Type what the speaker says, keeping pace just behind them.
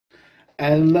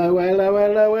Hello, hello,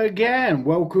 hello again.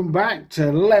 Welcome back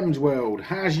to Lem's World.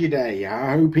 How's your day?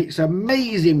 I hope it's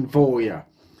amazing for you.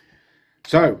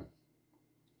 So,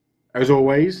 as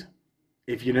always,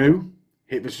 if you're new,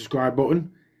 hit the subscribe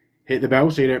button, hit the bell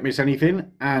so you don't miss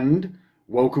anything, and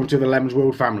welcome to the Lem's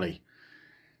World family.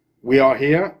 We are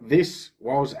here. This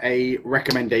was a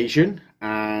recommendation,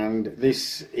 and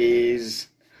this is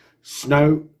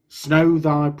Snow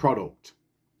Thy Product.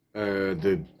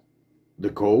 The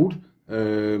called.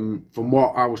 From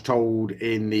what I was told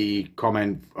in the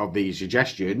comment of the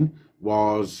suggestion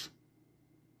was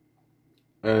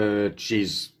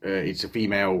it's a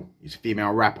female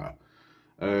rapper.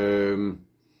 I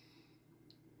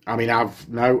mean I've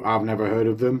never heard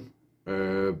of them.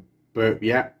 But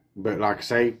like I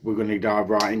say, we're gonna dive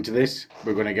right into this.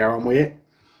 We're gonna go on with it.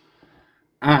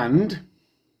 And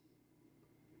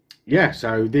yeah,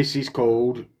 so this is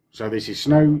Snow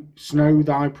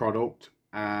Thy Product.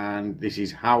 And this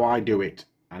is How I Do It,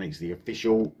 and it's the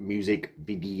official music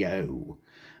video.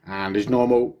 And as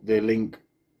normal, the link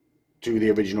to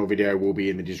the original video will be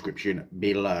in the description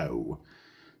below.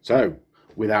 So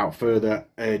without further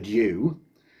ado,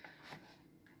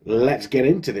 let's get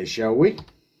into this, shall we?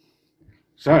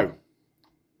 So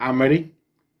I'm ready.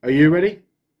 Are you ready?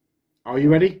 Are you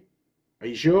ready? Are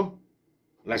you sure?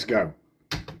 Let's go.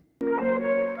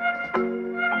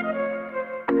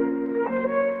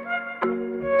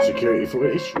 Security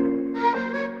footage.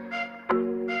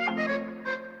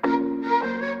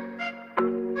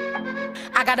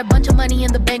 I got a bunch of money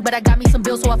in the bank, but I got me some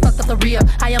bills, so I fucked up the rear.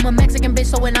 I am a Mexican bitch,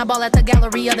 so when I ball at the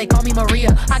Galleria, they call me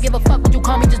Maria. I give a fuck what you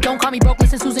call me, just don't call me broke.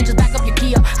 Listen, Susan, just back up your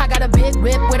Kia. I got a big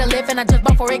whip with a lift, and I just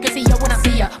bought 4 acres, see yo when I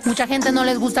see ya. Mucha gente no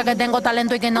les gusta que tengo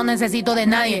talento y que no necesito de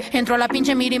nadie. Entro a la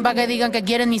pinche meeting pa' que digan que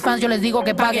quieren mis fans, yo les digo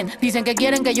que paguen. Dicen que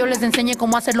quieren que yo les enseñe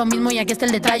cómo hacer lo mismo y aquí está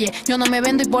el detalle. Yo no me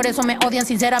vendo y por eso me odian,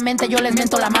 sinceramente yo les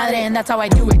mento la madre. And that's how I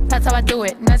do it, that's how I do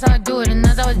it, that's how I do it, and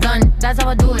that's how it's done. That's how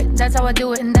I do it, that's how I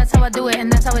do it, and that's how I do it,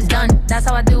 and that's how it's done. That's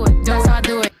how I do it. That's how I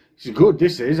do it. It's good.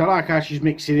 This is. I like how she's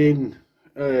mixing in.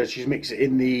 She's mixing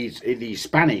in the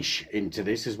Spanish into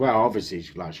this as well. Obviously,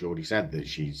 like she already said that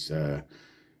she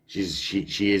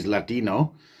is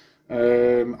Latino.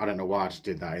 I don't know why I just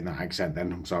did that in that accent.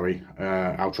 Then I'm sorry.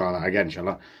 I'll try that again, shall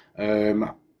I?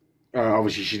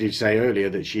 Obviously, she did say earlier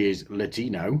that she is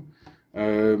Latino.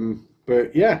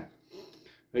 But yeah,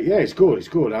 it's cool. It's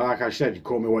cool. Like I said, you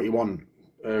call me what you want.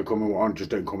 Call me what you want. Just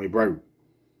don't call me broke.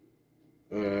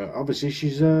 Obviously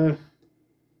she's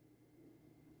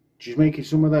making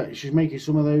some of that. She's making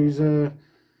some of those, you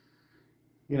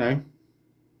know,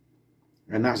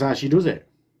 and that's how she does it.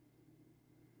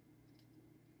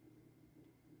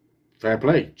 Fair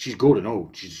play. She's good and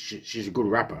all. She's a good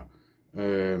rapper.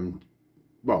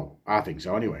 Well, I think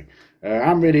so anyway. I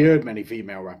haven't really heard many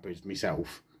female rappers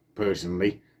myself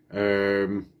personally,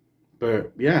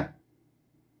 but yeah,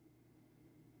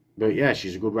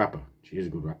 she's a good rapper. She is a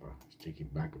good rapper. Take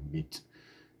it back a bit.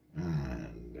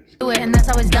 Do it, and that's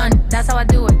how it's done. That's how I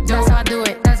do it. That's how I do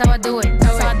it. That's how I do it.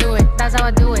 That's how I do it. That's how I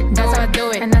do it. That's how I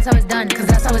do it. And that's how it's done. Cause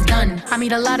that's how it's done. I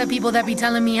meet a lot of people that be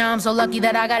telling me how I'm so lucky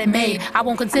that I got it made. I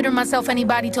won't consider myself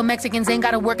anybody till Mexicans ain't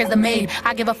gotta work as the maid.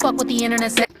 I give a fuck what the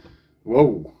internet says.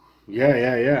 Whoa.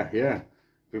 Yeah.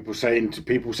 People saying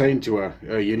to her,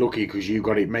 you're lucky because you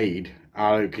got it made.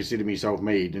 I don't consider myself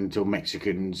made until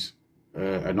Mexicans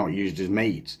are not used as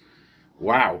maids.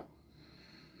 Wow.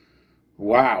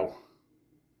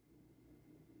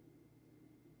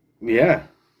 Yeah.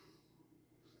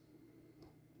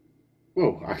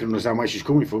 Well, I can understand where she's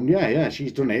coming from. Yeah,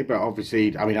 she's done it, but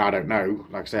obviously, I mean, I don't know.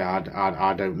 Like I say,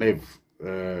 I don't live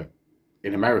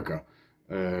in America,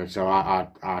 so I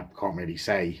can't really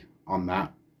say on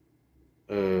that.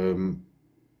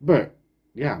 But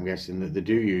yeah, I'm guessing that they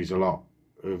do use a lot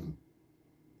of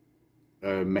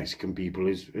Mexican people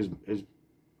as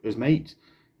mates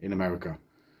in America.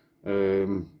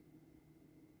 But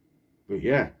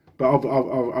yeah, but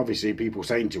obviously people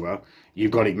saying to her,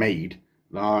 "You've got it made."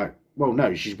 Like, well,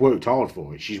 no, she's worked hard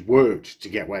for it. She's worked to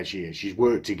get where she is. She's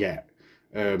worked to get,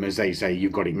 as they say,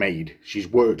 "You've got it made." She's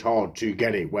worked hard to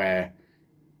get it where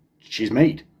she's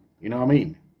made. You know what I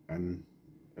mean? And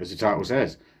as the title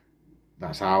says,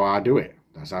 that's how I do it.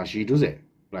 That's how she does it.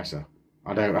 Bless her.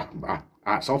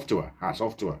 Hats off to her. Hats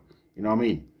off to her. You know what I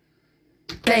mean?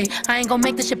 I ain't gonna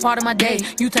make this shit part of my day.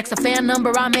 You text a fan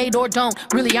number I made or don't.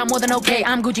 Really, I'm more than okay.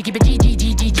 I'm Gucci, keep it G G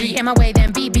G G G. In my way,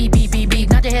 then B B B B B.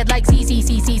 Nod your head like C C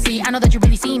C C C. I know that you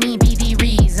really see me. Be the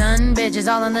reason. Bitches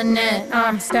all on the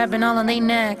net. Stepping all on they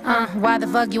neck. Why the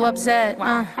fuck you upset?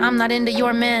 I'm not into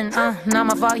your men. Not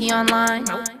my fault he online.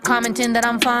 Commenting that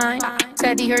I'm fine.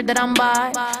 Said he heard that I'm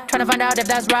bi. Trying to find out if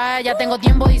that's right. Ya tengo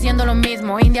tiempo diciendo lo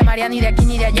mismo. India María ni de aquí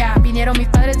ni de allá. Vinieron mis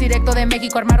padres directo de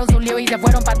México, armaron su lío y se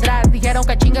fueron para atrás. Dijeron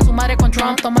que chinga su madre con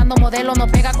Trump. Tomando modelo no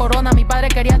pega corona. Mi padre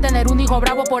quería tener un hijo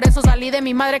bravo, por eso salí de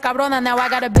mi madre cabrona. Now I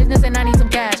got a business and I need some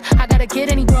cash. I got a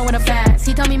kid and he growing up fast.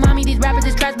 He tell me, mommy, these rappers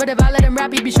is trash, but if I let him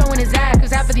rap, he be showing his ass.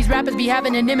 Cause half of these rappers be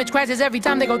having an image crisis every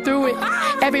time they go through it.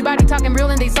 Everybody talking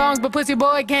real in these songs, but Pussy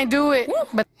Boy can't do it.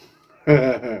 But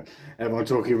everyone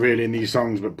talking real in these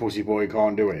songs, but Pussy Boy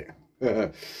can't do it.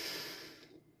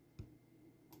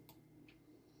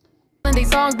 in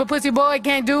these songs, but Pussy Boy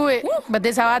can't do it. But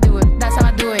this how I do it. That's how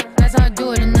I do it. That's how I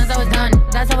do it, and that's how it's done.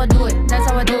 That's how I do it. That's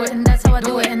how I do it, and that's how I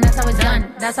do it, and that's how it's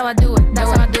done. That's how I do it.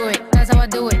 That's how I do it. That's how I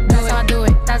do it. That's how I do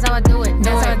it. That's how I do it.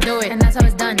 That's how I do it, and that's how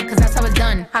it's done. Cause that's how it's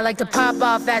done. I like to pop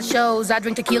off at shows. I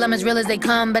drink tequila, I'm as real as they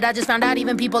come. But I just found out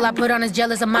even people I put on is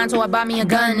jealous of mine, so I bought me a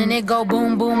gun and it go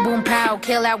boom, boom, boom, pow,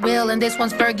 kill at will. And this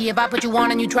one's Fergie. If I put you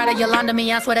on and you try to Yolanda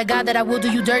me, I swear to God that I will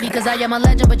do you dirty. Cause I am a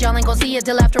legend, but y'all ain't gon' see it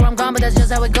till after I'm gone. But that's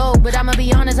just how it go. But I'ma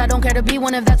be honest, I don't care to be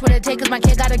one if that's what it takes. Cause my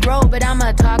kid gotta grow. But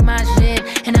I'ma talk my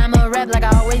shit and I'ma rap like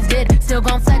I always did. Still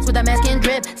gon' flex with that mask and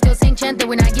drip. Still sing chant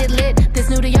when I get lit. This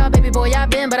new to y'all, baby boy, I've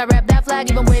been. But I rap that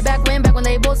flag even way back when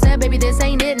they both said, baby, this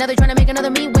ain't it. Now they tryna make another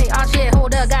me. Wait, oh shit,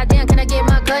 hold up, goddamn, can I get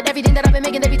my cut? Everything that I've been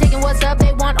making, they be taking what's up.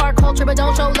 They want our culture, but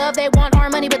don't show love. They want our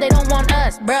money, but they don't want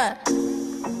us, bruh.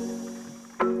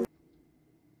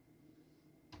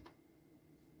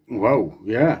 Whoa,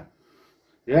 yeah.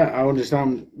 Yeah, I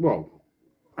understand. Well,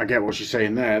 I get what she's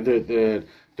saying there. They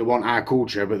want our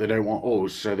culture, but they don't want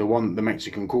us. So they want the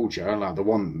Mexican culture, like they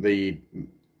want the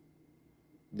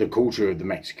culture of the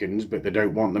Mexicans, but they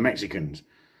don't want the Mexicans.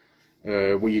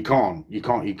 Well, you can't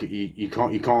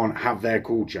have their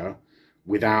culture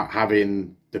without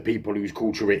having the people whose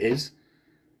culture it is.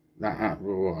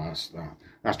 That's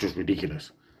just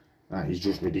ridiculous. That is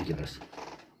just ridiculous.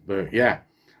 But yeah,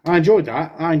 I enjoyed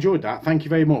that. Thank you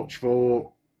very much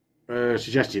for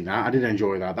suggesting that. I did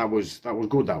enjoy that. That was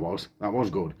good. That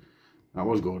was good.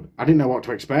 I didn't know what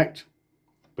to expect,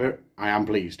 but I am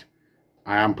pleased,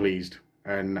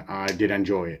 and I did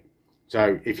enjoy it.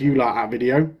 So if you like that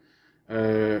video,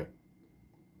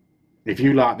 if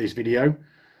you like this video,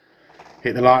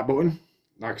 hit the like button.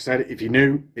 Like I said, if you're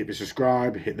new, hit the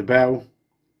subscribe, hit the bell,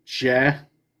 share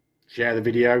the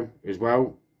video as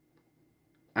well,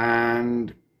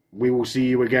 and we will see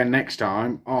you again next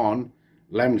time on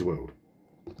Lem's World.